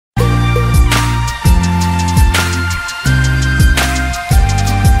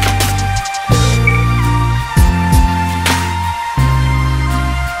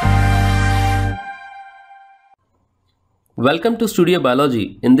Welcome to Studio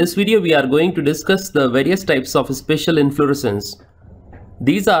Biology. In this video we are going to discuss the various types of special inflorescence.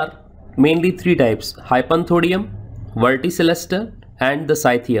 These are mainly three types: Hypanthodium, Verticillaster and the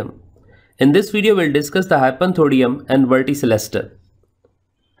Cythium. In this video we'll discuss the Hypanthodium and Verticillaster.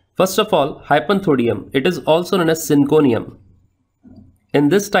 First of all, Hypanthodium. It is also known as Synconium. In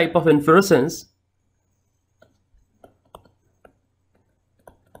this type of inflorescence,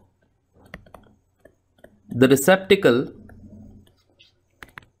 the receptacle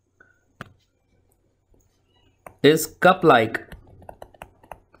is cup-like,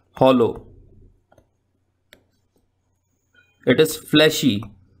 hollow. It is fleshy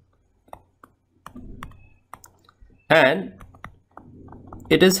and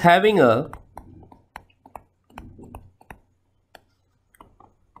it is having a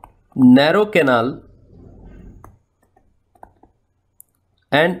narrow canal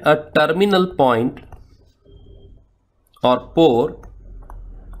and a terminal point or pore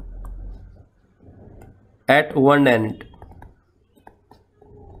at one end.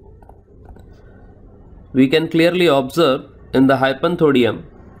 We can clearly observe in the Hypanthodium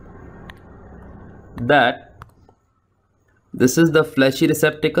that this is the fleshy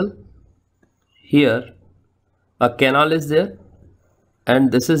receptacle. Here a canal is there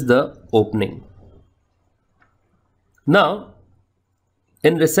and this is the opening. Now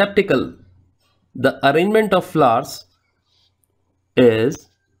in receptacle, the arrangement of flowers is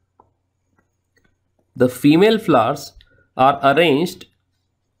the female flowers are arranged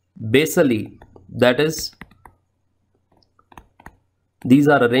basally, that is, these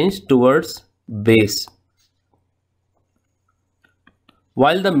are arranged towards base,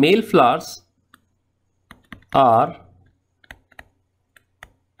 while the male flowers are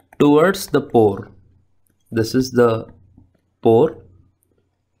towards the pore. This is the pore,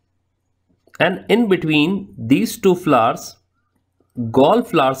 and in between these two flowers, gall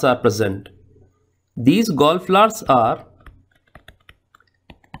flowers are present. These gall flowers are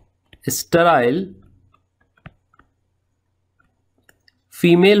sterile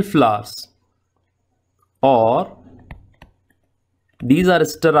female flowers, or these are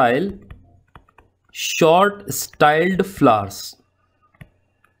sterile short styled flowers,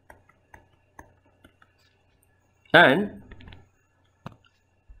 and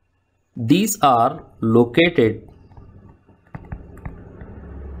these are located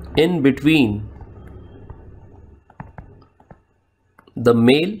in between the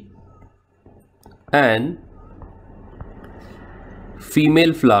male and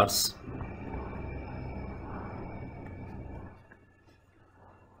female flowers.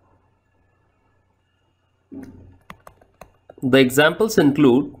 The examples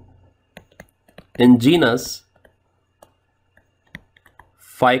include in genus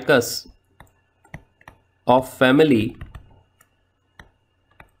Ficus of family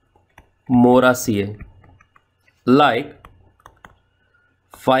Moraceae, like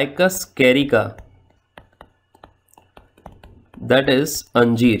Ficus carica, that is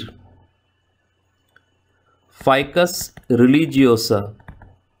anjeer; Ficus religiosa,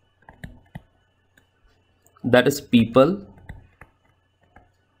 that is peepal;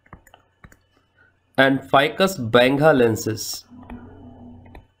 and Ficus bengalensis,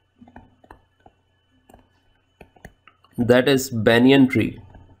 that is banyan tree.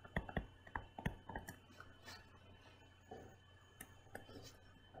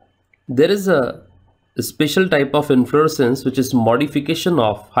 There is a special type of inflorescence which is modification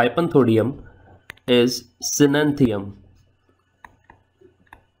of Hypanthodium, is Synanthium.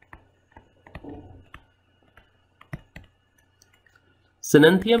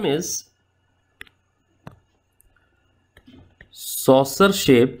 Synanthium is saucer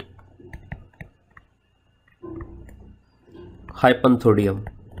shaped Hypanthodium.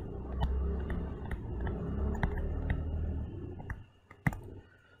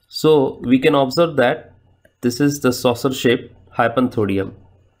 So we can observe that this is the saucer shaped Hypanthodium.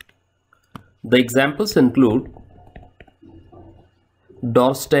 The examples include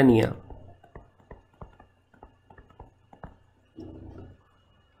Dorstania,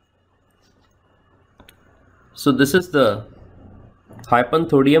 so this is the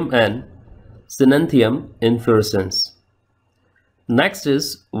Hypanthodium and Synanthium inflorescence. Next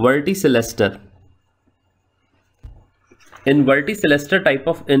is Verticillaster. In Verticillaster type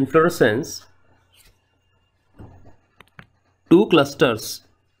of inflorescence, two clusters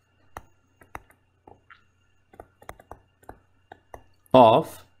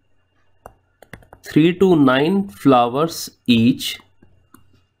of 3 to 9 flowers each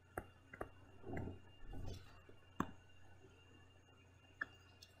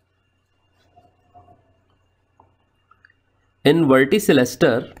In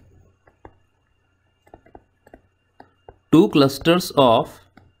Verticillaster, two clusters of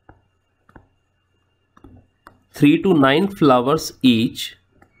 3 to 9 flowers each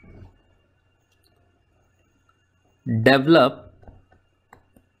develop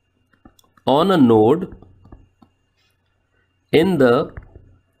on a node in the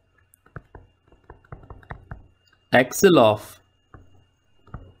axil of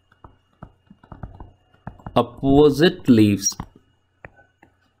opposite leaves.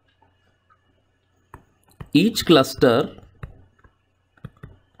 Each cluster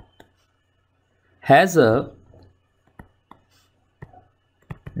has a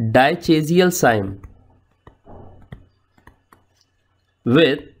dichasial cyme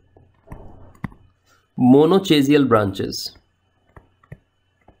with monochasial branches.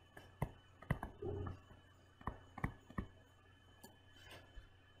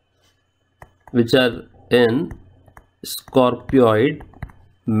 Which are in scorpioid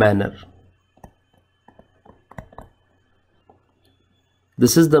manner.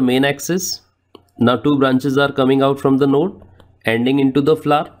 This is the main axis. Now two branches are coming out from the node, ending into the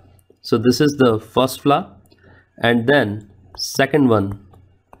flower. So this is the first flower, and then second one.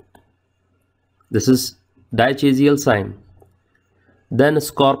 This is dichasial cyme. Then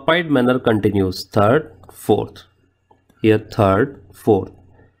scorpioid manner continues. Third, fourth. Here third, fourth.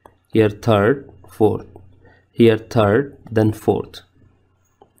 Here third, fourth. Here third, then fourth.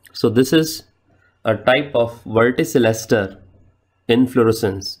 So this is a type of Verticillaster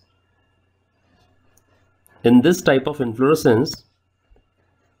inflorescence. In this type of inflorescence,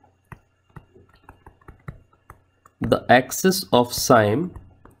 the axis of cyme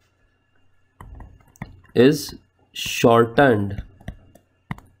is shortened.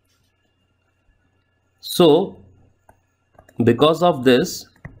 So because of this,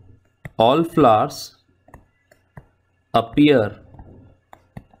 all flowers appear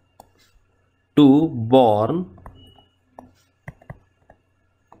to born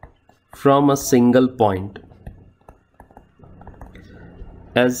from a single point.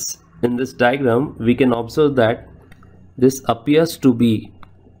 As in this diagram, we can observe that this appears to be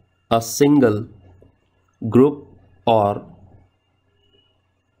a single group, or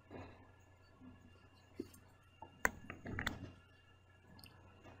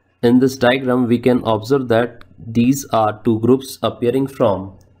in this diagram we can observe that these are two groups appearing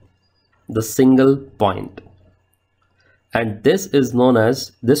from the single point, and this is known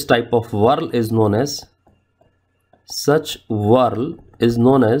as, this type of whorl is known as, such whorl is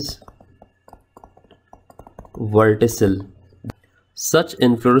known as verticil. Such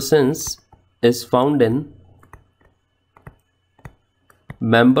inflorescence is found in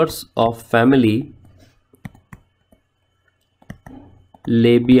members of family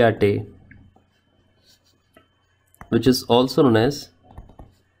Labiatae, which is also known as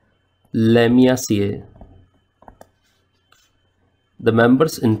Lamiaceae. The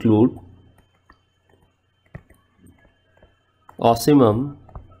members include Ocimum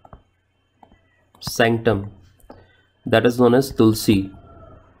sanctum, that is known as Tulsi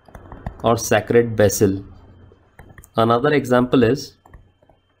or sacred basil. Another example is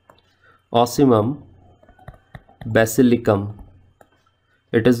Ocimum basilicum.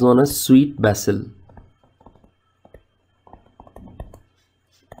 It is known as sweet basil.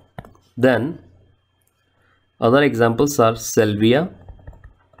 Then other examples are Salvia,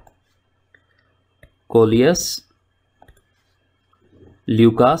 Coleus,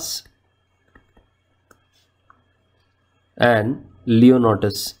 Leucas, and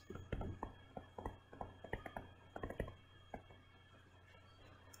Leonotus.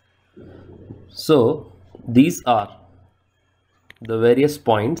 So these are the various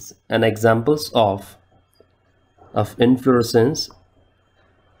points and examples of inflorescence.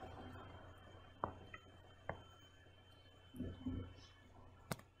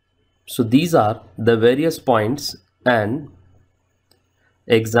 So these are the various points and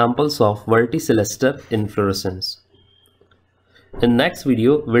examples of Verticillaster inflorescence. In next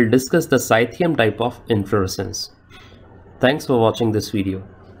video, we'll discuss the Scythium type of inflorescence. Thanks for watching this video.